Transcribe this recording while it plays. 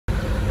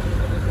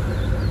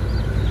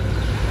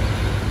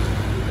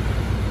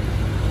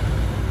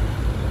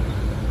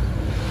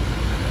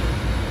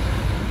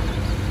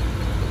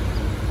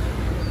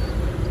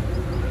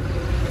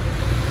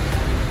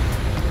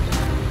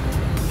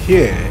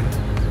Here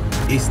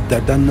is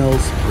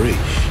Dardanelles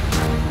Bridge.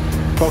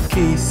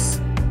 Turkey's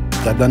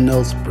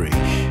Dardanelles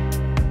Bridge,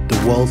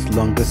 the world's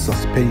longest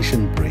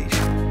suspension bridge,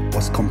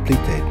 was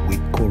completed with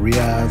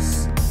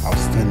Korea's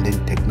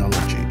outstanding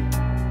technology.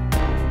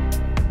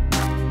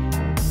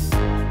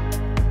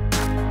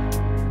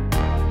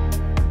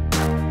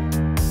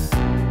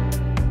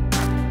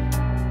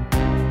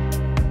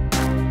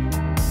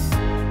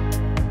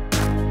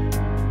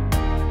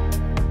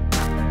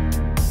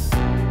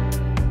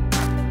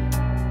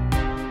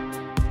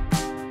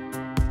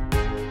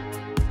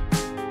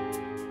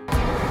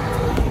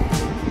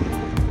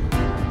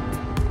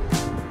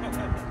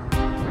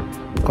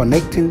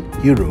 Connecting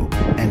Europe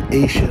and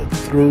Asia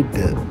through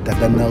the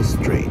Dardanelles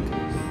Strait.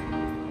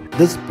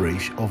 This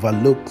bridge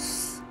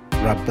overlooks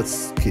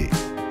Rabatski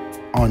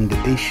on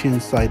the Asian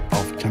side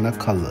of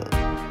Çanakkale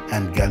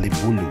and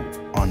Gelibolu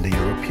on the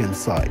European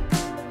side.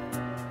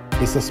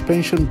 The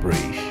suspension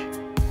bridge,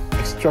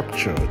 a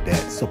structure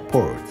that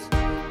supports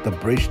the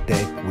bridge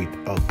deck with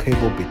a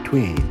cable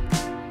between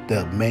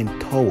the main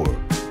tower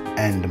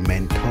and the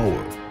main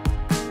tower,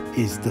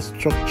 is the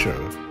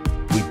structure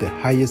with the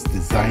highest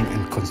design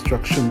and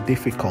construction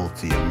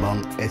difficulty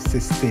among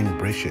existing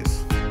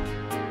bridges.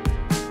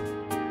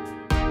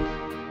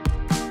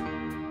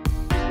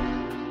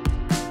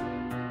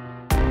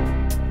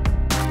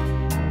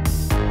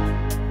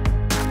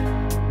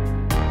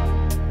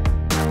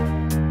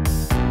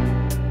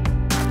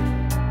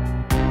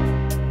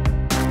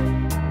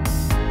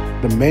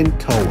 The main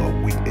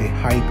tower, with a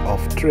height of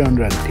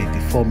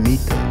 334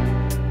 meters,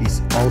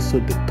 is also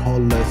the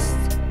tallest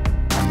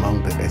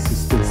among the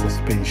existing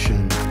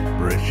suspension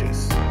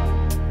bridges.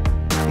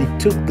 It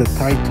took the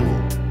title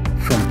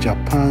from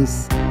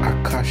Japan's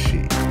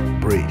Akashi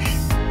Bridge,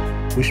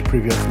 which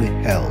previously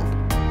held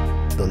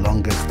the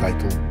longest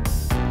title